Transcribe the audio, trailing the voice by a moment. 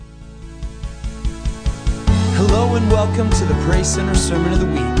Hello and welcome to the Praise Center Sermon of the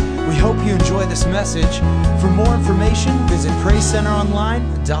Week. We hope you enjoy this message. For more information, visit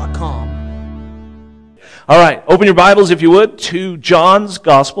PraiseCenterOnline.com. All right, open your Bibles, if you would, to John's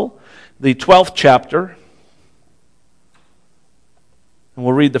Gospel, the 12th chapter. And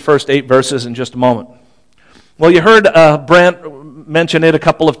we'll read the first 8 verses in just a moment. Well, you heard Brent mention it a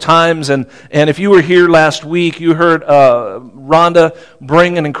couple of times, and if you were here last week, you heard Rhonda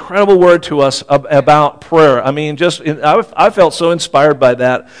bring an incredible word to us about prayer. I mean, I felt so inspired by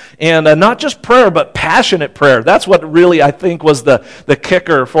that, and not just prayer, but passionate prayer. That's what really I think was the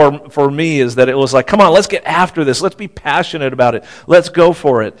kicker for me, is that it was like, come on, let's get after this. Let's be passionate about it. Let's go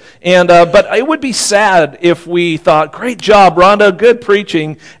for it. And but it would be sad if we thought, great job, Rhonda, good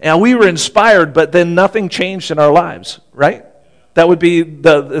preaching, and we were inspired, but then nothing changed in our lives, right? That would be in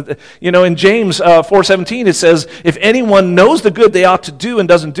James 4:17 it says, if anyone knows the good they ought to do and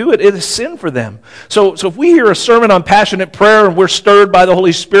doesn't do it, it is sin for them. So if we hear a sermon on passionate prayer and we're stirred by the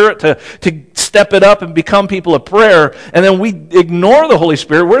Holy Spirit to step it up and become people of prayer, and then we ignore the Holy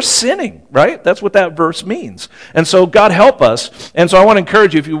Spirit, we're sinning, right? That's what that verse means. And so God help us. And so I want to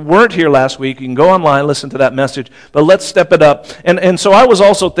encourage you, if you weren't here last week, you can go online, listen to that message, but let's step it up. And so I was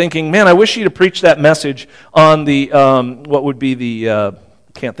also thinking, man, I wish you'd have preached that message on the, what would be the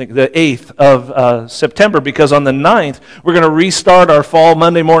 8th of September, because on the 9th, we're going to restart our fall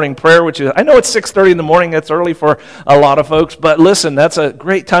Monday morning prayer, which is, I know it's 6:30 in the morning, that's early for a lot of folks, but listen, that's a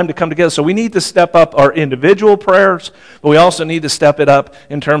great time to come together. So we need to step up our individual prayers, but we also need to step it up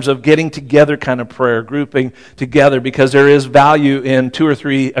in terms of getting together kind of prayer, grouping together, because there is value in 2 or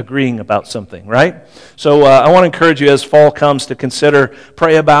 3 agreeing about something, right? So I want to encourage you as fall comes to consider,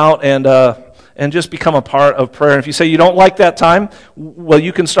 pray about, and just become a part of prayer. And if you say you don't like that time, well,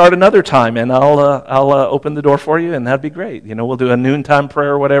 you can start another time, and I'll open the door for you, and that'd be great. We'll do a noontime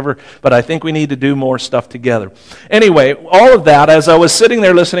prayer or whatever, but I think we need to do more stuff together. Anyway, all of that, as I was sitting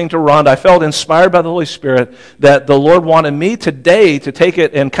there listening to Rhonda, I felt inspired by the Holy Spirit that the Lord wanted me today to take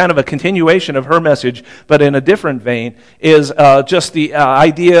it in kind of a continuation of her message, but in a different vein, is just the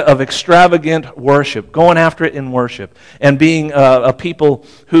idea of extravagant worship, going after it in worship, and being a people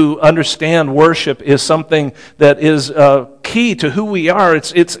who understand worship is something that is key to who we are.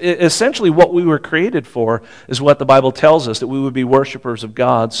 It's essentially what we were created for, is what the Bible tells us, that we would be worshipers of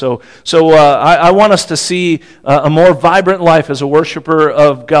God. So I want us to see a more vibrant life as a worshiper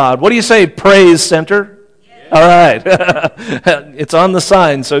of God. What do you say, Praise Center? All right. It's on the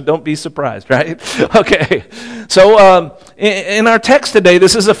sign, so don't be surprised, right? Okay. So in our text today,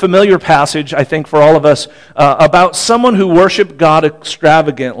 this is a familiar passage, I think, for all of us, about someone who worshiped God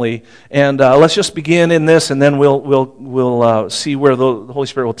extravagantly. And let's just begin in this, and then we'll see where the Holy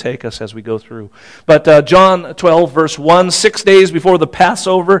Spirit will take us as we go through. But John 12, verse 1, 6 days before the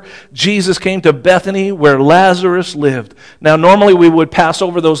Passover, Jesus came to Bethany, where Lazarus lived. Now, normally we would pass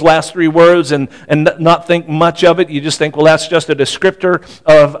over those last 3 words and not think much of it. You just think, well, that's just a descriptor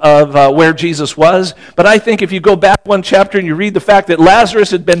of where Jesus was. But I think if you go back one chapter and you read the fact that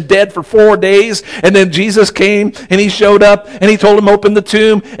Lazarus had been dead for 4 days, and then Jesus came and he showed up and he told him, open the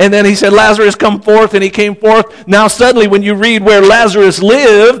tomb, and then he said, Lazarus, come forth, and he came forth. Now suddenly when you read where Lazarus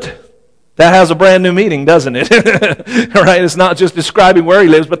lived, that has a brand new meaning, doesn't it? All right, it's not just describing where he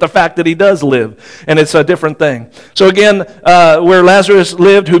lives, but the fact that he does live, and it's a different thing. So again, where Lazarus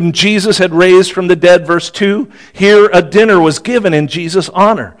lived, whom Jesus had raised from the dead, verse 2, here a dinner was given in Jesus'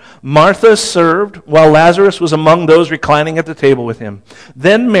 honor. Martha served, while Lazarus was among those reclining at the table with him.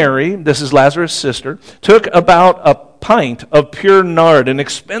 Then Mary, this is Lazarus' sister, took about a pint of pure nard, an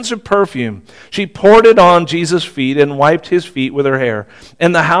expensive perfume. She poured it on Jesus' feet and wiped his feet with her hair.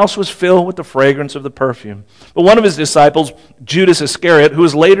 And the house was filled with the fragrance of the perfume. But one of his disciples, Judas Iscariot, who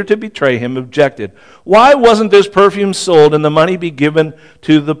was later to betray him, objected. Why wasn't this perfume sold and the money be given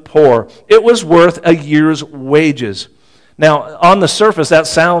to the poor? It was worth a year's wages. Now, on the surface, that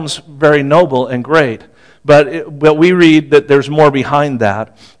sounds very noble and great. But we read that there's more behind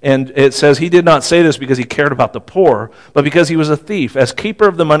that. And it says he did not say this because he cared about the poor, but because he was a thief. As keeper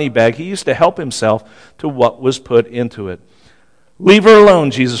of the money bag, he used to help himself to what was put into it. Leave her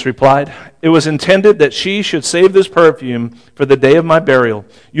alone, Jesus replied. It was intended that she should save this perfume for the day of my burial.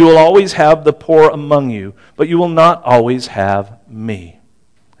 You will always have the poor among you, but you will not always have me.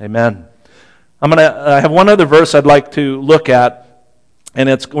 Amen. I have one other verse I'd like to look at. And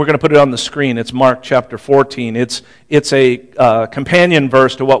we're going to put it on the screen. It's Mark chapter 14. It's a companion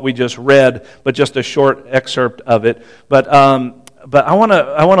verse to what we just read, but just a short excerpt of it. But I want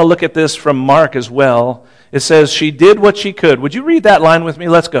to look at this from Mark as well. It says, she did what she could. Would you read that line with me?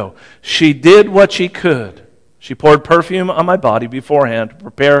 Let's go. She did what she could. She poured perfume on my body beforehand to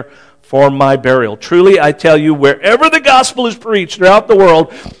prepare for my burial. Truly, I tell you, wherever the gospel is preached throughout the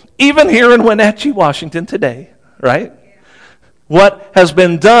world, even here in Wenatchee, Washington today, right? What has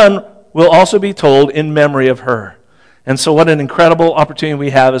been done will also be told in memory of her. And so what an incredible opportunity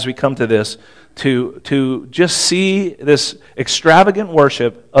we have as we come to this, to just see this extravagant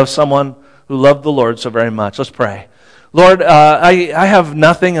worship of someone who loved the Lord so very much. Let's pray. Lord, I have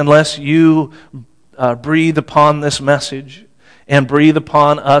nothing unless you breathe upon this message and breathe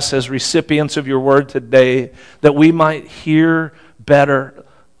upon us as recipients of your word today, that we might hear better.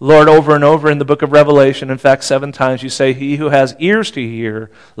 Lord, over and over in the book of Revelation, in fact, 7 times you say, he who has ears to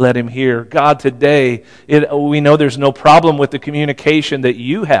hear, let him hear. God, today, we know there's no problem with the communication that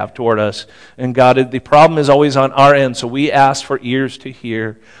you have toward us. And God, the problem is always on our end, so we ask for ears to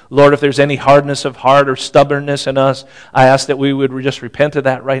hear. Lord, if there's any hardness of heart or stubbornness in us, I ask that we would just repent of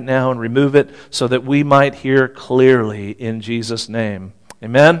that right now and remove it so that we might hear clearly in Jesus' name.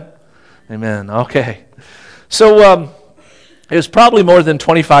 Amen? Amen. Okay. So, it was probably more than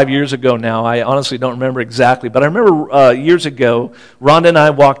 25 years ago now. I honestly don't remember exactly. But I remember years ago, Rhonda and I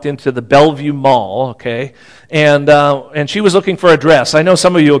walked into the Bellevue Mall, okay? And she was looking for a dress. I know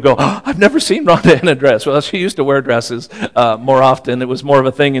some of you will go, oh, I've never seen Rhonda in a dress. Well, she used to wear dresses more often. It was more of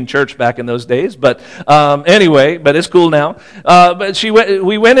a thing in church back in those days. But anyway, but it's cool now. But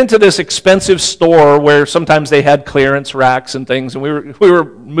we went into this expensive store where sometimes they had clearance racks and things. And we were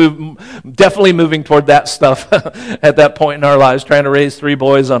definitely moving toward that stuff at that point in our lives, trying to raise 3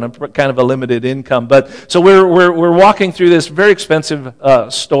 boys on a kind of a limited income. But so we're walking through this very expensive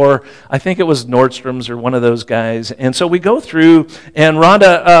store. I think it was Nordstrom's or one of those guys. And so we go through, and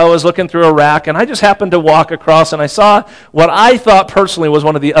Rhonda was looking through a rack, and I just happened to walk across, and I saw what I thought personally was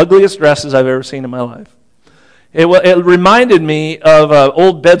one of the ugliest dresses I've ever seen in my life. It reminded me of an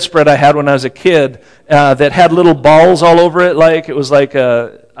old bedspread I had when I was a kid that had little balls all over it. Like it was like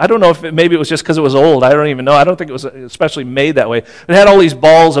I don't know if maybe it was just because it was old. I don't even know. I don't think it was especially made that way. It had all these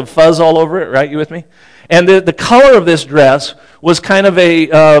balls of fuzz all over it, right? You with me? And the color of this dress was kind of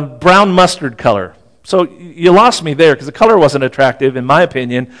a brown mustard color. So you lost me there because the color wasn't attractive, in my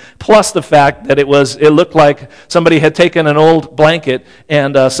opinion, plus the fact that it looked like somebody had taken an old blanket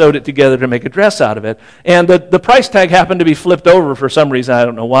and sewed it together to make a dress out of it. And the price tag happened to be flipped over for some reason. I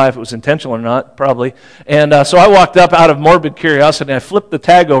don't know why, if it was intentional or not, probably. And so I walked up out of morbid curiosity, and I flipped the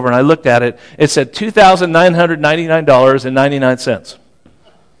tag over, and I looked at it. It said $2,999.99.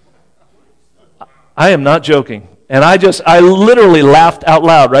 I am not joking. And I literally laughed out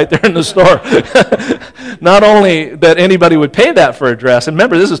loud right there in the store. Not only that anybody would pay that for a dress, and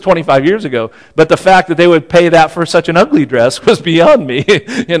remember, this is 25 years ago, but the fact that they would pay that for such an ugly dress was beyond me.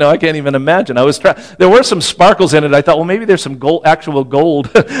 I can't even imagine. There were some sparkles in it. I thought, well, maybe there's some actual gold,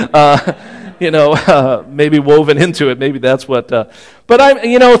 maybe woven into it. Maybe that's what. But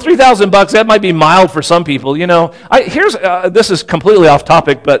 $3,000, that might be mild for some people. This is completely off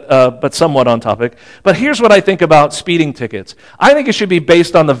topic, but somewhat on topic. But here's what I think about speeding tickets. I think it should be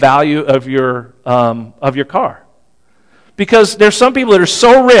based on the value of your car, because there's some people that are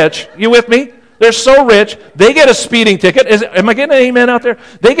so rich. You with me? They're so rich, they get a speeding ticket. Am I getting an amen out there?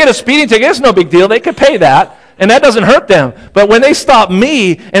 They get a speeding ticket. It's no big deal. They could pay that. And that doesn't hurt them. But when they stop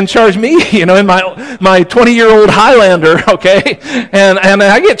me and charge me, in my 20-year-old Highlander, okay, and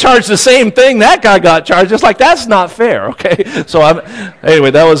I get charged the same thing that guy got charged, it's like, that's not fair, okay? So anyway,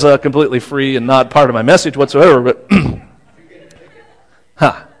 that was completely free and not part of my message whatsoever. But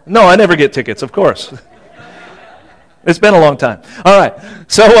no, I never get tickets, of course. It's been a long time. All right.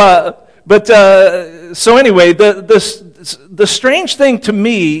 So, so anyway, the strange thing to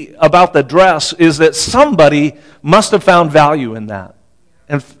me about the dress is that somebody must have found value in that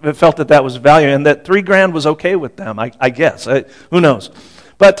and felt that was value, and that $3,000 was okay with them, I guess. Who knows?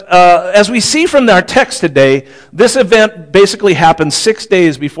 But as we see from our text today, this event basically happened 6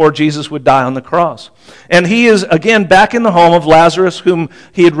 days before Jesus would die on the cross. And he is, again, back in the home of Lazarus, whom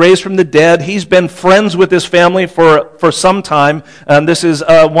he had raised from the dead. He's been friends with his family for some time. And this is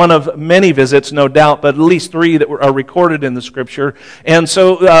one of many visits, no doubt, but at least 3 that are recorded in the Scripture. And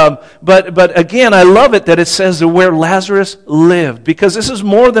so, but again, I love it that it says where Lazarus lived, because this is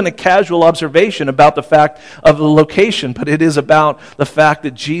more than a casual observation about the fact of the location, but it is about the fact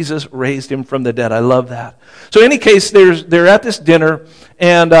that Jesus raised him from the dead. I love that. So in any case, they're at this dinner,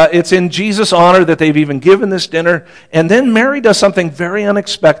 and it's in Jesus' honor that they've even given this dinner. And then Mary does something very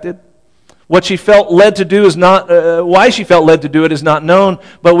unexpected. What she felt led to do is not, why she felt led to do it is not known,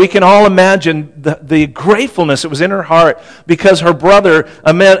 but we can all imagine the gratefulness that was in her heart because her brother,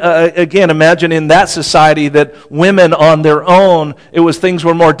 again, imagine in that society that women on their own, things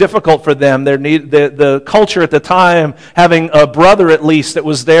were more difficult for them. The culture at the time, having a brother at least that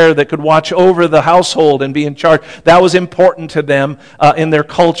was there that could watch over the household and be in charge, that was important to them in their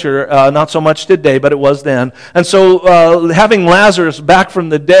culture. Not so much today, but it was then. And so having Lazarus back from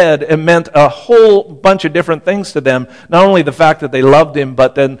the dead, it meant a whole bunch of different things to them. Not only the fact that they loved him,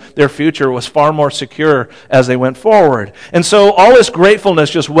 but then their future was far more secure as they went forward. And so all this gratefulness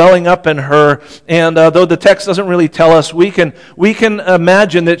just welling up in her, and though the text doesn't really tell us, we can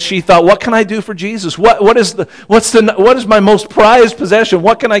imagine that she thought, what can I do for Jesus? What is my most prized possession?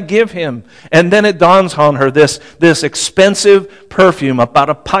 What can I give him? And then it dawns on her this expensive perfume,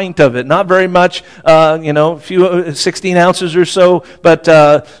 about a pint of it, not very much, a few 16 ounces or so, but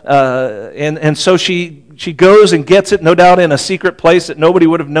and so she goes and gets it, no doubt in a secret place that nobody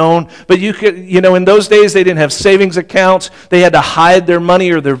would have known. But in those days they didn't have savings accounts. They had to hide their money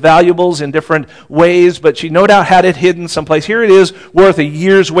or their valuables in different ways, but she no doubt had it hidden someplace. Here it is, worth a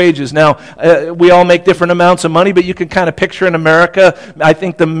year's wages. Now, we all make different amounts of money, but you can kind of picture in America, I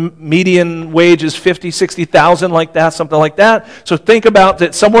think the median wage is $50,000, $60,000, like that, something like that. So think about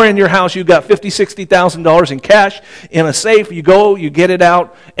that somewhere in your house you've got $50,000, $60,000 in cash in a safe. You go, you get it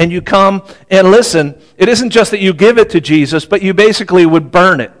out, and you come and listen. It isn't just that you give it to Jesus, but you basically would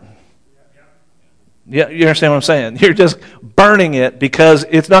burn it. Yeah, you understand what I'm saying? You're just burning it because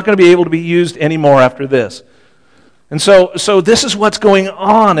it's not going to be able to be used anymore after this. And so this is what's going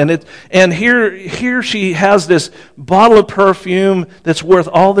on, and here she has this bottle of perfume that's worth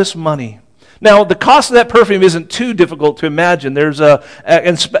all this money. Now, the cost of that perfume isn't too difficult to imagine. In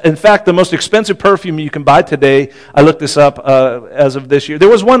fact, the most expensive perfume you can buy today, I looked this up as of this year. There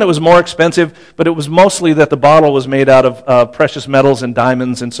was one that was more expensive, but it was mostly that the bottle was made out of precious metals and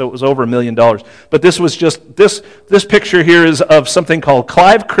diamonds, and so it was over $1 million. But this was just, this picture here is of something called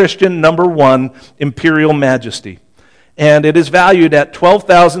Clive Christian No. 1 Imperial Majesty. And it is valued at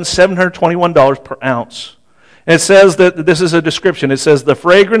 $12,721 per ounce. And it says that this is a description. It says, the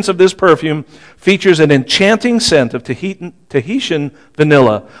fragrance of this perfume features an enchanting scent of Tahitian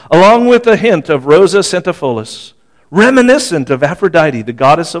vanilla, along with a hint of Rosa centifolis, reminiscent of Aphrodite, the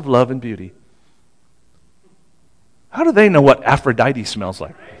goddess of love and beauty. How do they know what Aphrodite smells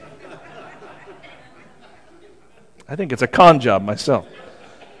like? I think it's a con job myself.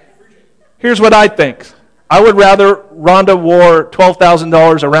 Here's what I think. I would rather Rhonda wore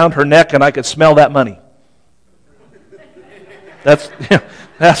 $12,000 around her neck and I could smell that money.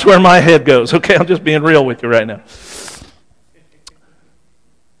 That's where my head goes. Okay, I'm just being real with you right now.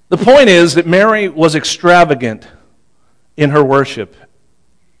 The point is that Mary was extravagant in her worship.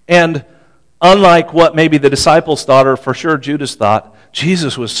 And unlike what maybe the disciples thought, or for sure Judas thought,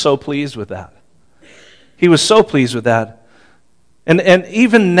 Jesus was so pleased with that. He was so pleased with that. And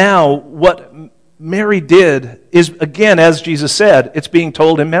even now, what Mary did is, again, as Jesus said, it's being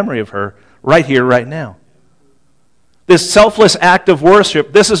told in memory of her right here, right now. This selfless act of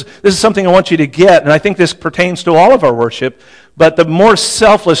worship, this is something I want you to get, and I think this pertains to all of our worship, but the more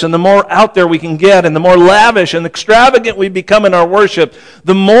selfless and the more out there we can get and the more lavish and extravagant we become in our worship,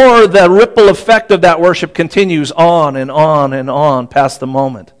 the more the ripple effect of that worship continues on and on and on past the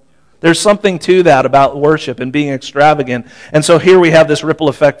moment. There's something to that about worship and being extravagant, and so here we have this ripple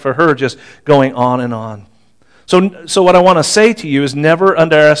effect for her just going on and on. So what I want to say to you is never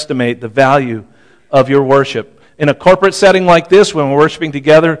underestimate the value of your worship. In a corporate setting like this, when we're worshiping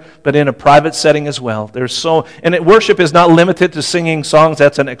together, but in a private setting as well. Worship is not limited to singing songs.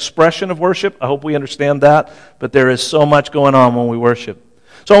 That's an expression of worship. I hope we understand that. But there is so much going on when we worship.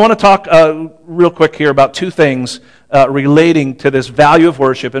 So I want to talk real quick here about two things relating to this value of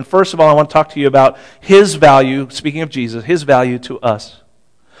worship. And first of all, I want to talk to you about His value, speaking of Jesus, His value to us.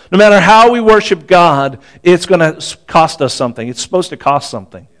 No matter how we worship God, it's going to cost us something. It's supposed to cost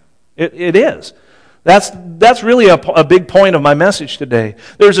something. It is. That's really a big point of my message today.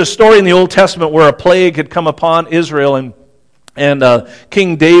 There's a story in the Old Testament where a plague had come upon Israel, and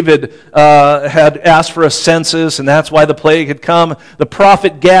King David had asked for a census, and that's why the plague had come. The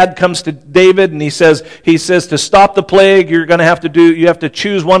prophet Gad comes to David, and he says to stop the plague, you have to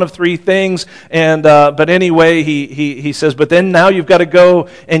choose one of three things. And but anyway, he says, but then now you've got to go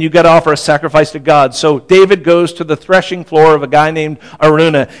and you've got to offer a sacrifice to God. So David goes to the threshing floor of a guy named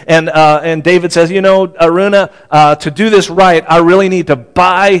Araunah, and David says, Araunah, to do this right, I really need to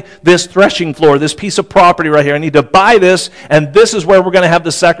buy this threshing floor, this piece of property right here. I need to buy this, and and this is where we're going to have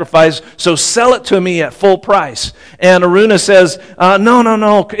the sacrifice, so sell it to me at full price. And Araunah says,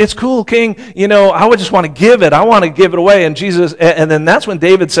 no, it's cool, king. I would just want to give it. I want to give it away. And then that's when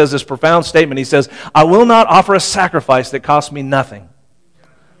David says this profound statement. He says, I will not offer a sacrifice that costs me nothing.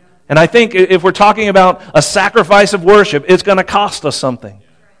 And I think if we're talking about a sacrifice of worship, it's going to cost us something.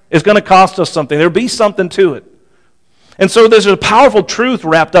 It's going to cost us something. There'll be something to it. And so there's a powerful truth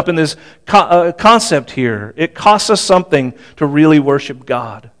wrapped up in this concept here. It costs us something to really worship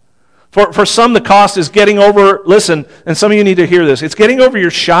God. For some, the cost is getting over, listen, and some of you need to hear this, it's getting over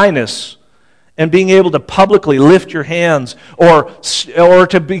your shyness and being able to publicly lift your hands or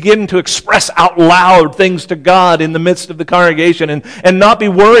to begin to express out loud things to God in the midst of the congregation and not be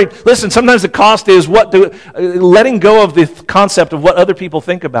worried. Listen, sometimes the cost is letting go of the concept of what other people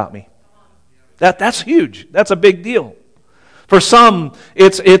think about me. That's huge. That's a big deal. For some,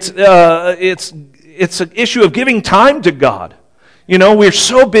 it's an issue of giving time to God. We're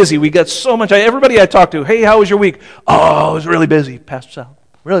so busy. We got so much. Everybody I talk to, hey, how was your week? Oh, it was really busy, Pastor Sal.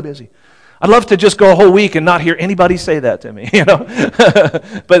 Really busy. I'd love to just go a whole week and not hear anybody say that to me,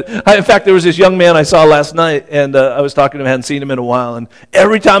 But in fact, there was this young man I saw last night, and I was talking to him, I hadn't seen him in a while, and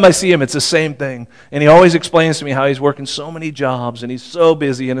every time I see him, it's the same thing. And he always explains to me how he's working so many jobs, and he's so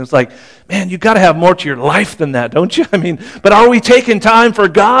busy, and it's like, man, you got to have more to your life than that, don't you? But are we taking time for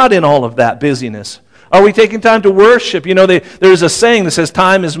God in all of that busyness? Are we taking time to worship? There's a saying that says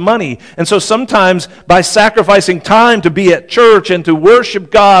time is money. And so sometimes by sacrificing time to be at church and to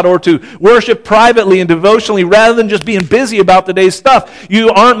worship God or to worship privately and devotionally rather than just being busy about the day's stuff, you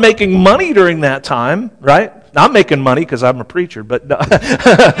aren't making money during that time, right? I'm making money because I'm a preacher, but no.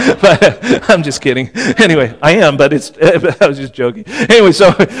 But I'm just kidding. Anyway, I am, but I was just joking. Anyway,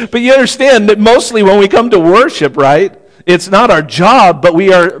 but you understand that mostly when we come to worship, right? It's not our job, but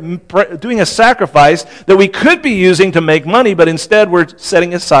we are doing a sacrifice that we could be using to make money, but instead we're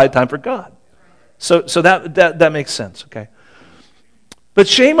setting aside time for God. So that makes sense, okay? But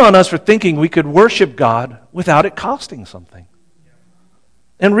shame on us for thinking we could worship God without it costing something.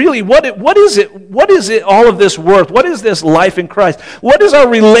 And really, what is it all of this worth? What is this life in Christ? What is our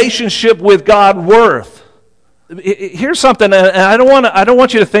relationship with God worth? Here's something, and I don't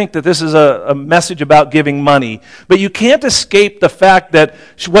want you to think that this is a message about giving money, but you can't escape the fact that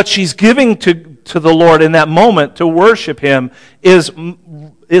what she's giving to the Lord in that moment to worship Him is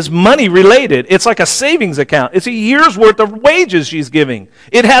money related. It's like a savings account. It's a year's worth of wages she's giving.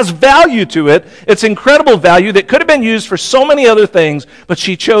 It has value to it. It's incredible value that could have been used for so many other things, but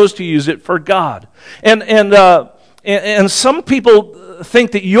she chose to use it for God. And some people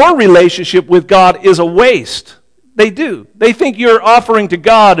think that your relationship with God is a waste. They do. They think you're offering to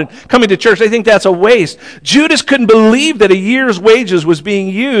God and coming to church. They think that's a waste. Judas couldn't believe that a year's wages was being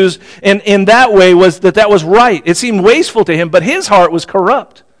used, and in that way that was right. It seemed wasteful to him, but his heart was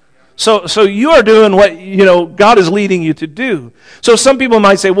corrupt. So you are doing what God is leading you to do. So some people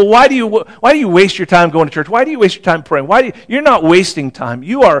might say, well, why do you waste your time going to church? Why do you waste your time praying? You're not wasting time.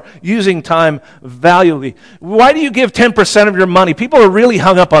 You are using time valuably. Why do you give 10% of your money? People are really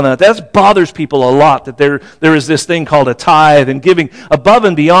hung up on that. That bothers people a lot, that there is this thing called a tithe and giving above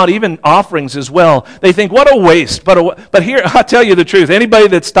and beyond, even offerings as well. They think, what a waste. But here, I'll tell you the truth. Anybody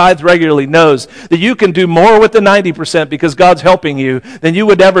that's tithed regularly knows that you can do more with the 90% because God's helping you than you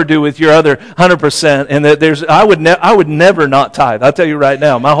would ever do with your other 100%, and that I would never not tithe. I'll tell you right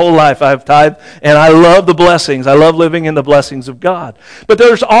now, my whole life I've tithed, and I love the blessings. I love living in the blessings of God. But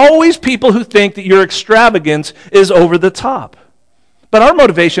there's always people who think that your extravagance is over the top. But our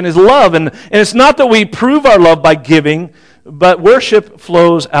motivation is love, and it's not that we prove our love by giving, but worship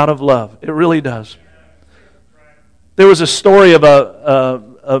flows out of love. It really does. There was a story of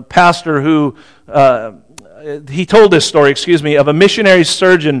a pastor who he told this story, of a missionary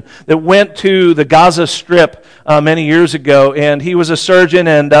surgeon that went to the Gaza Strip many years ago, and he was a surgeon,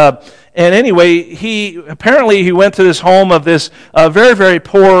 and anyway, he went to this home of this very, very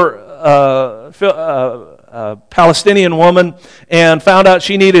poor Palestinian woman and found out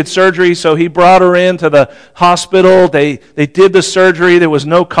she needed surgery, so he brought her into the hospital. They did the surgery. There was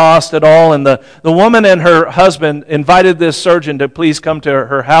no cost at all, and the woman and her husband invited this surgeon to please come to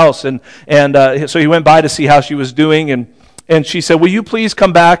her house, and so he went by to see how she was doing, and she said, will you please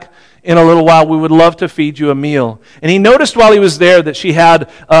come back in a little while? We would love to feed you a meal. And he noticed while he was there that she had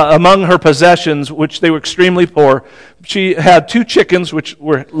among her possessions, which they were extremely poor, she had 2 chickens which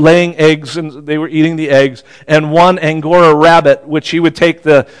were laying eggs, and they were eating the eggs, and 1 Angora rabbit, which she would take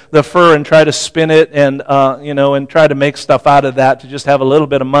the fur and try to spin it and and try to make stuff out of that to just have a little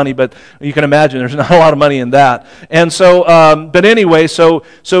bit of money. But you can imagine there's not a lot of money in that. And so, but anyway, so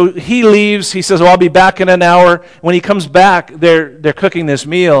he leaves. He says, "Well, I'll be back in an hour." When he comes back, they're cooking this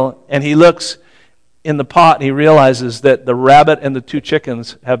meal, and he looks in the pot and he realizes that the rabbit and the 2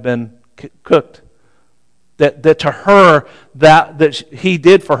 chickens have been cooked. That to her, that he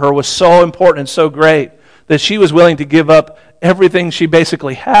did for her was so important and so great that she was willing to give up everything she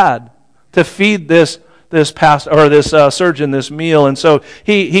basically had to feed this surgeon this meal. And so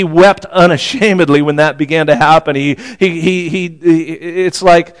he wept unashamedly when that began to happen. It's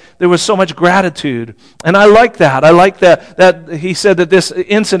like there was so much gratitude, and I like that. I like that he said that this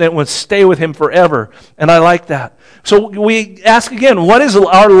incident would stay with him forever, and I like that. So we ask again, what is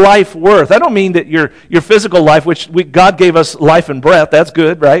our life worth? I don't mean that your physical life, which God gave us life and breath. That's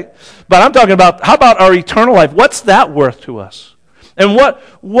good, right? But I'm talking about, how about our eternal life? What's that worth to us? And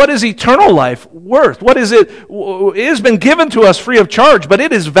what is eternal life worth? What is it? It has been given to us free of charge, but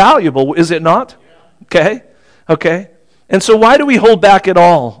it is valuable, is it not? Okay. And so why do we hold back it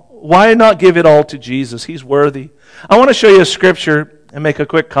all? Why not give it all to Jesus? He's worthy. I want to show you a scripture and make a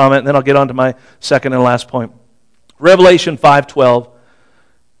quick comment, and then I'll get on to my second and last point. Revelation 5:12.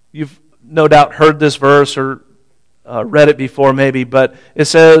 You've no doubt heard this verse or read it before maybe, but it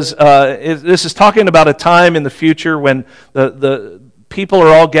says, this is talking about a time in the future when the people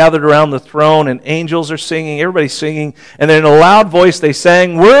are all gathered around the throne and angels are singing, everybody's singing, and then in a loud voice they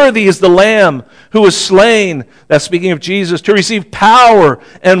sang, "Worthy is the Lamb who was slain," that's speaking of Jesus, "to receive power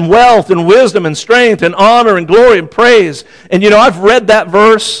and wealth and wisdom and strength and honor and glory and praise." And I've read that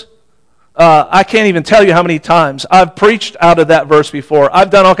verse. I can't even tell you how many times. I've preached out of that verse before.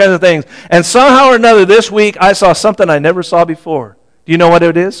 I've done all kinds of things. And somehow or another this week I saw something I never saw before. Do you know what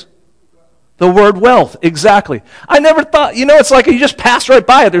it is? The word wealth, exactly. I never thought, it's like you just pass right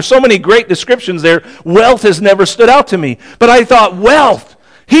by it. There's so many great descriptions there. Wealth has never stood out to me. But I thought, wealth,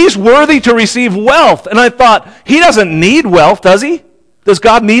 he's worthy to receive wealth. And I thought, he doesn't need wealth, does he? Does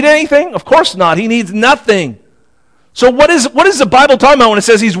God need anything? Of course not. He needs nothing. So what is the Bible talking about when it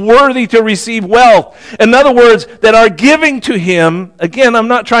says he's worthy to receive wealth? In other words, that our giving to him, again, I'm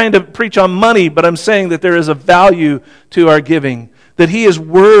not trying to preach on money, but I'm saying that there is a value to our giving, that he is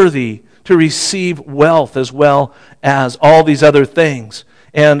worthy to receive wealth as well as all these other things.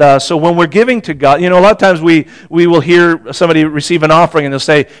 And so when we're giving to God, a lot of times we will hear somebody receive an offering and they'll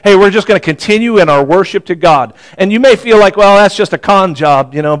say, "Hey, we're just going to continue in our worship to God." And you may feel like, well, that's just a con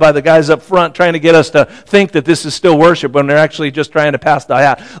job, by the guys up front trying to get us to think that this is still worship when they're actually just trying to pass the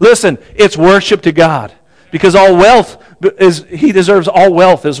hat. Listen, it's worship to God, because all wealth he deserves all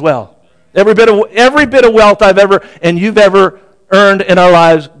wealth as well. Every bit of wealth you've ever earned in our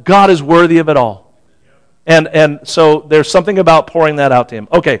lives, God is worthy of it all. And so there's something about pouring that out to him.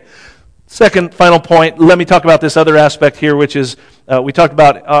 Okay, second, final point. Let me talk about this other aspect here, which is we talked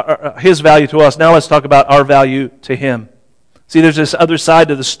about his value to us. Now let's talk about our value to him. See, there's this other side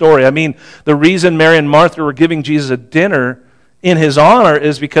to the story. I mean, the reason Mary and Martha were giving Jesus a dinner in his honor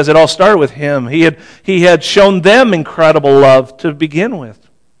is because it all started with him. He had shown them incredible love to begin with.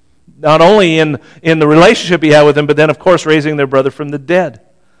 Not only in the relationship he had with them, but then, of course, raising their brother from the dead.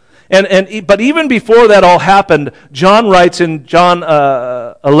 But even before that all happened, John writes in John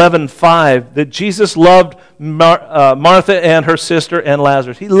 11:5 that Jesus loved Martha and her sister and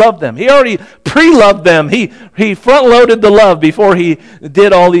Lazarus. He loved them. He already pre-loved them. He front-loaded the love before he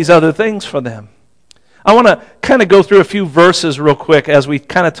did all these other things for them. I want to kind of go through a few verses real quick as we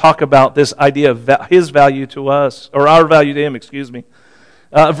kind of talk about this idea of his value to us, or our value to him, excuse me.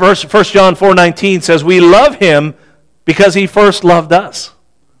 1 John 4:19 says, "We love him because he first loved us."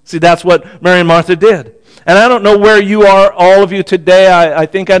 See, that's what Mary and Martha did. And I don't know where you are, all of you today. I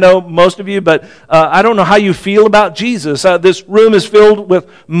think I know most of you, but I don't know how you feel about Jesus. This room is filled with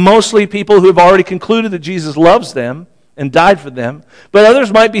mostly people who have already concluded that Jesus loves them and died for them. But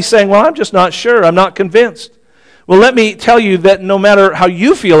others might be saying, well, I'm just not sure. I'm not convinced. Well, let me tell you that no matter how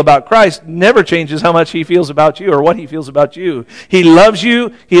you feel about Christ, never changes how much he feels about you or what he feels about you. He loves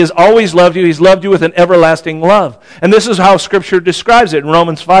you. He has always loved you. He's loved you with an everlasting love. And this is how Scripture describes it in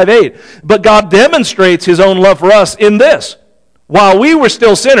Romans 5:8. But God demonstrates his own love for us in this. While we were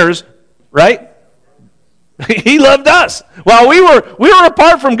still sinners, right? He loved us. While we were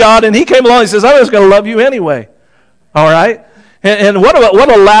apart from God, and he came along and says, I'm just going to love you anyway. All right? And what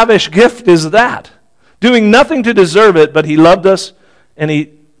a lavish gift is that? Doing nothing to deserve it, but he loved us, and he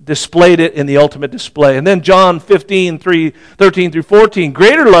displayed it in the ultimate display. And then John 15:13 through 14,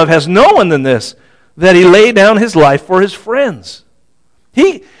 greater love has no one than this, that he laid down his life for his friends.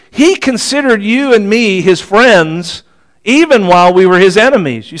 He considered you and me his friends even while we were his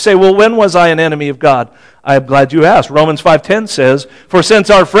enemies. You say, well, when was I an enemy of God? I am glad you asked. Romans 5:10 says, for since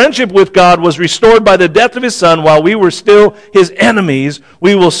our friendship with God was restored by the death of his Son while we were still his enemies,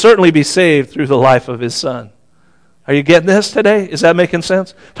 we will certainly be saved through the life of his Son. Are you getting this today? Is that making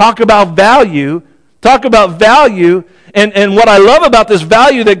sense? Talk about value. Talk about value. And what I love about this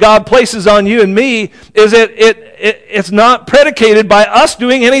value that God places on you and me is that it's not predicated by us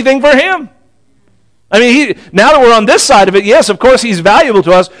doing anything for him. I mean, now that we're on this side of it, yes, of course he's valuable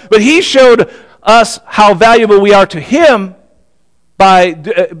to us, but he showed us how valuable we are to him by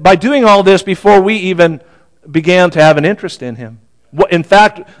doing all this before we even began to have an interest in him. In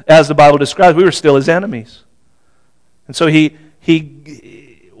fact, as the Bible describes, we were still his enemies. And so we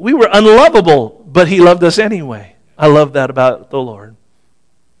were unlovable, but he loved us anyway. I love that about the Lord.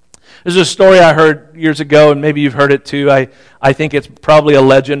 There's a story I heard years ago, and maybe you've heard it too. I think it's probably a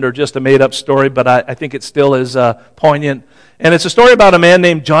legend or just a made-up story, but I think it still is poignant. And it's a story about a man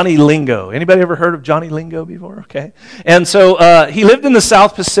named Johnny Lingo. Anybody ever heard of Johnny Lingo before? Okay. And so he lived in the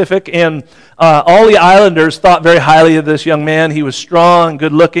South Pacific, and all the islanders thought very highly of this young man. He was strong,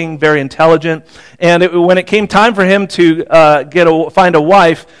 good-looking, very intelligent. And when it came time for him to find a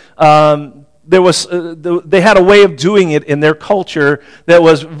wife, they had a way of doing it in their culture that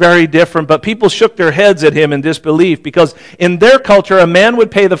was very different, but people shook their heads at him in disbelief because in their culture, a man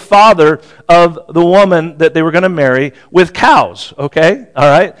would pay the father of the woman that they were going to marry with cows, okay? All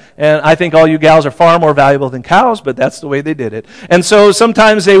right? And I think all you gals are far more valuable than cows, but that's the way they did it. And so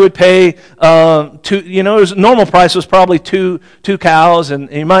sometimes they would pay, normal price was probably two cows,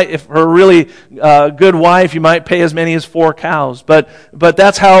 and you might, if for a really good wife, you might pay as many as 4 cows. But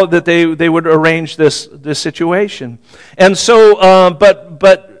that's how that they would arrange this situation. And so,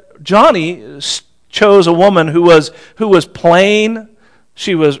 but Johnny chose a woman who was plain.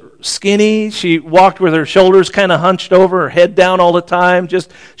 She was skinny. She walked with her shoulders kind of hunched over, her head down all the time.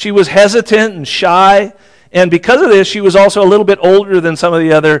 She was hesitant and shy. And because of this, she was also a little bit older than some of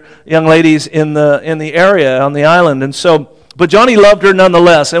the other young ladies in the area on the island. And so, but Johnny loved her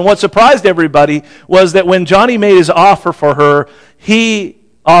nonetheless. And what surprised everybody was that when Johnny made his offer for her, he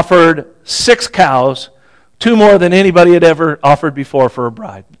offered 6 cows, 2 more than anybody had ever offered before for a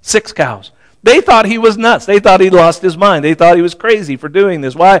bride. 6 cows. They thought he was nuts. They thought he'd lost his mind. They thought he was crazy for doing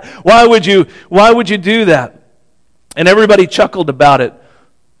this. Why would you do that? And everybody chuckled about it.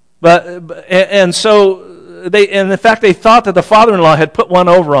 And in fact, they thought that the father-in-law had put one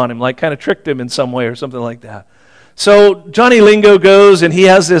over on him, like kind of tricked him in some way or something like that. So Johnny Lingo goes and he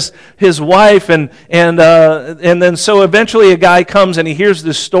has his wife and then so eventually a guy comes and he hears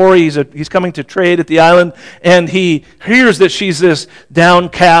this story. He's coming to trade at the island and he hears that she's this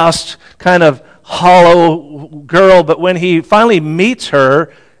downcast kind of hollow girl. But when he finally meets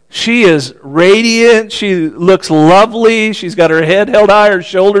her, she is radiant. She looks lovely. She's got her head held high, her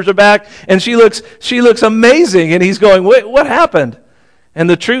shoulders are back, and she looks amazing. And he's going, "Wait, what happened?" And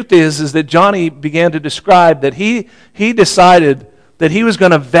the truth is that Johnny began to describe that he decided that he was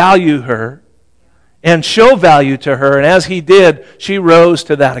going to value her and show value to her. And as he did, she rose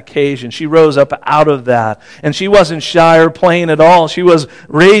to that occasion. She rose up out of that. And she wasn't shy or plain at all. She was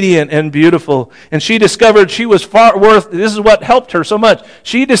radiant and beautiful. And she discovered she was this is what helped her so much.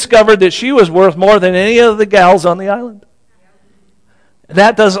 She discovered that she was worth more than any of the gals on the island.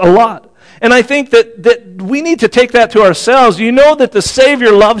 That does a lot. And I think that we need to take that to ourselves. You know that the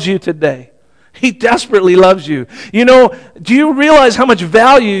Savior loves you today. He desperately loves you. You know, do you realize how much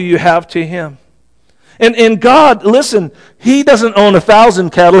value you have to Him? And God, listen, He doesn't own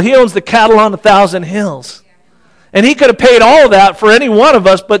 1,000 cattle. He owns the cattle on 1,000 hills. And He could have paid all of that for any one of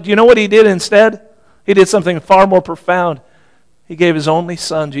us, but you know what He did instead? He did something far more profound. He gave His only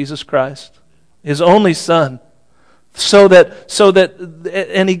Son, Jesus Christ. His only Son.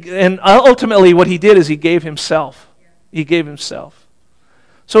 And ultimately what He did is He gave Himself. He gave Himself.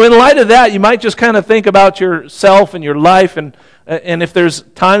 So in light of that, you might just kind of think about yourself and your life, and if there's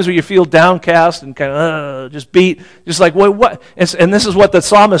times where you feel downcast and kind of just beat, just like, what? And this is what the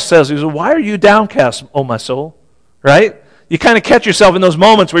psalmist says. He says, "Why are you downcast, O my soul?" Right? You kind of catch yourself in those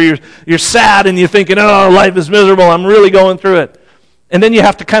moments where you're sad and you're thinking, "Oh, life is miserable. I'm really going through it." And then you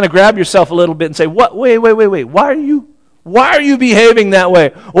have to kind of grab yourself a little bit and say, "What? Wait. Why are you behaving that way?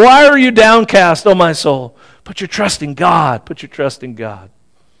 Why are you downcast, oh my soul?" Put your trust in God. Put your trust in God.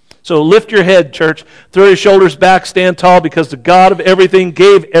 So lift your head, church. Throw your shoulders back. Stand tall, because the God of everything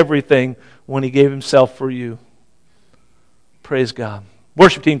gave everything when He gave Himself for you. Praise God.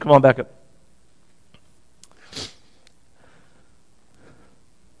 Worship team, come on back up.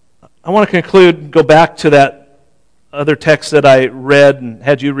 I want to conclude, go back to that other text that I read and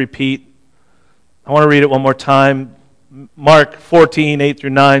had you repeat. I want to read it one more time. Mark 14, 8 through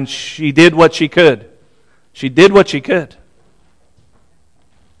 9. She did what she could. She did what she could.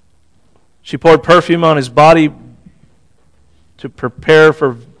 She poured perfume on his body to prepare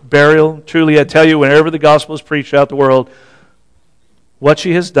for burial. Truly, I tell you, whenever the gospel is preached throughout the world, what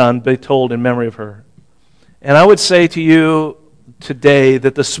she has done be told in memory of her. And I would say to you today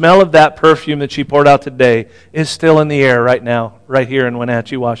that the smell of that perfume that she poured out today is still in the air right now, right here in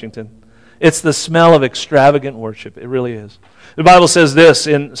Wenatchee, Washington. It's the smell of extravagant worship. It really is. The Bible says this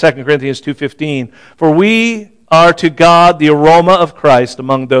in 2 Corinthians 2:15, "For we are to God the aroma of Christ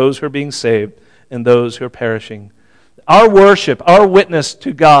among those who are being saved and those who are perishing." Our worship, our witness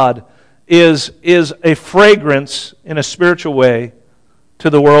to God is a fragrance in a spiritual way to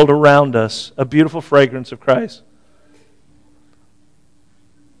the world around us, a beautiful fragrance of Christ.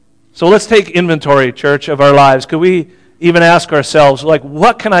 So let's take inventory, church, of our lives. Could we even ask ourselves, like,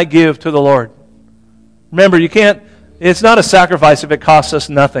 what can I give to the Lord? Remember, it's not a sacrifice if it costs us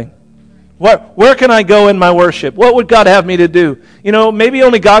nothing. Where can I go in my worship? What would God have me to do? Maybe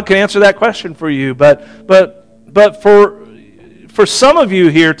only God can answer that question for you, but for some of you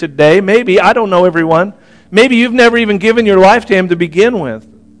here today, maybe, I don't know everyone, maybe you've never even given your life to Him to begin with.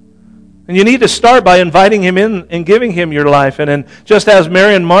 And you need to start by inviting Him in and giving Him your life. And then just as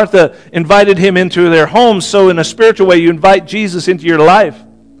Mary and Martha invited Him into their homes, so in a spiritual way you invite Jesus into your life.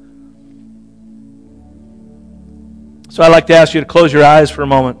 So I'd like to ask you to close your eyes for a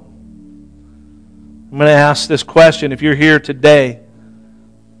moment. I'm going to ask this question. If you're here today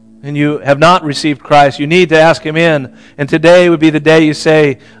and you have not received Christ, you need to ask Him in. And today would be the day you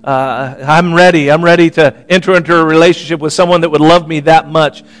say, I'm ready to enter into a relationship with someone that would love me that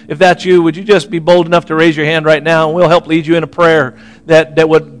much. If that's you, would you just be bold enough to raise your hand right now, and we'll help lead you in a prayer that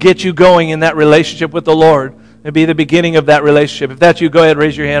would get you going in that relationship with the Lord. It'd be the beginning of that relationship. If that's you, go ahead,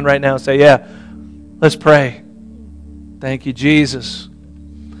 raise your hand right now and say, yeah, let's pray. Thank you, Jesus.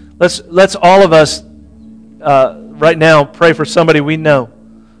 Let's all of us right now pray for somebody we know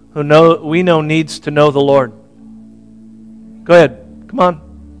needs to know the Lord. Go ahead. Come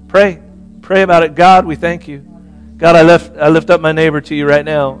on. Pray. Pray about it. God, we thank you. God, I lift up my neighbor to you right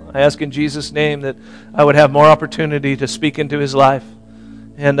now. I ask in Jesus' name that I would have more opportunity to speak into his life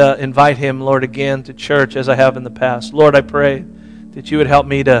and invite him, Lord, again to church as I have in the past. Lord, I pray that you would help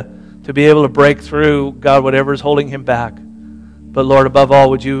me to be able to break through, God, whatever is holding him back. But Lord, above all,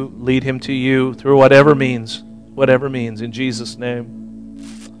 would you lead him to you through whatever means, in Jesus' name.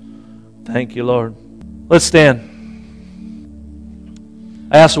 Thank you, Lord. Let's stand.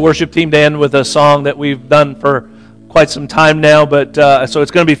 I asked the worship team to end with a song that we've done for quite some time now, but so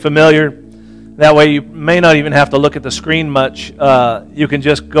it's going to be familiar. That way you may not even have to look at the screen much. You can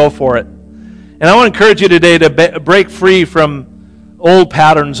just go for it. And I want to encourage you today to break free from old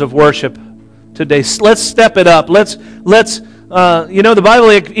patterns of worship today. Let's step it up. Let's the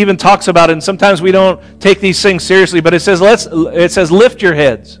Bible even talks about it, and sometimes we don't take these things seriously, but it says lift your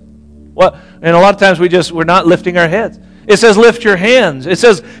heads. And a lot of times we're not lifting our heads. It says lift your hands. It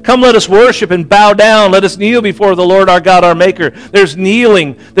says come let us worship and bow down. Let us kneel before the Lord our God, our Maker. There's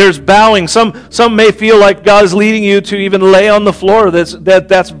kneeling. There's bowing. Some may feel like God is leading you to even lay on the floor.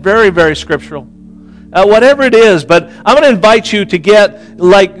 That's very, very scriptural. Whatever it is, but I'm going to invite you to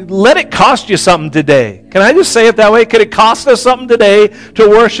let it cost you something today. Can I just say it that way? Could it cost us something today to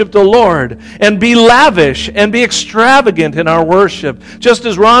worship the Lord and be lavish and be extravagant in our worship? Just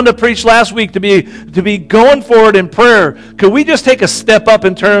as Rhonda preached last week, to be going forward in prayer, could we just take a step up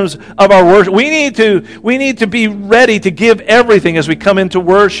in terms of our worship? We need to be ready to give everything as we come into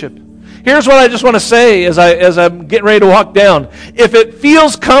worship. Here's what I just want to say as I'm getting ready to walk down. If it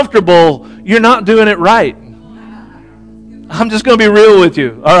feels comfortable, you're not doing it right. I'm just going to be real with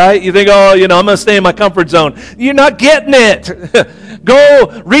you, all right? You think, I'm going to stay in my comfort zone. You're not getting it.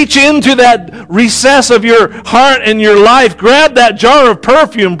 Go reach into that recess of your heart and your life. Grab that jar of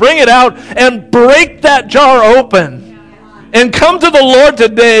perfume, bring it out, and break that jar open. And come to the Lord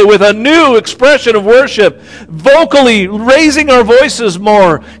today with a new expression of worship, vocally raising our voices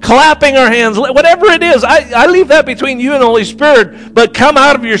more, clapping our hands, whatever it is. I leave that between you and the Holy Spirit, but come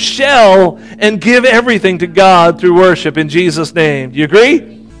out of your shell and give everything to God through worship in Jesus' name. Do you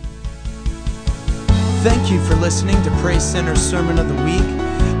agree? Thank you for listening to Praise Center's Sermon of the Week.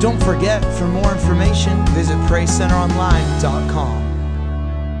 Don't forget, for more information, visit PraiseCenterOnline.com.